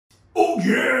Oh,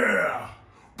 yeah!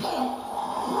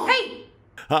 Hey!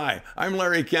 Hi, I'm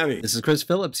Larry Kenny. This is Chris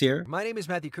Phillips here. My name is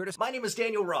Matthew Curtis. My name is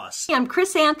Daniel Ross. I'm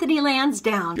Chris Anthony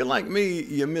Lansdowne. If you're like me,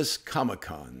 you miss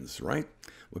Comic-Cons, right?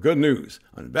 Well, good news.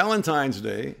 On Valentine's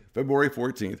Day, February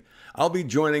 14th, I'll be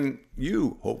joining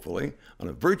you, hopefully, on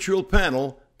a virtual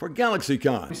panel for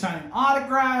GalaxyCon. We're signing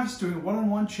autographs, doing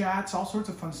one-on-one chats, all sorts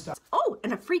of fun stuff. Oh,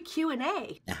 and a free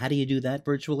Q&A. Now, how do you do that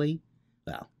virtually?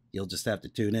 Well, you'll just have to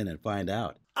tune in and find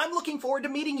out. I'm looking forward to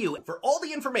meeting you. For all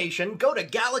the information, go to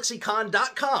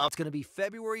GalaxyCon.com. It's going to be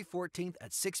February 14th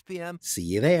at 6 p.m. See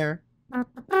you there.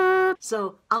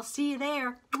 So, I'll see you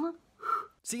there.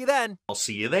 See you then. I'll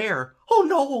see you there. Oh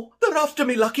no, they're after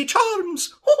me Lucky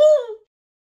Charms. Woohoo!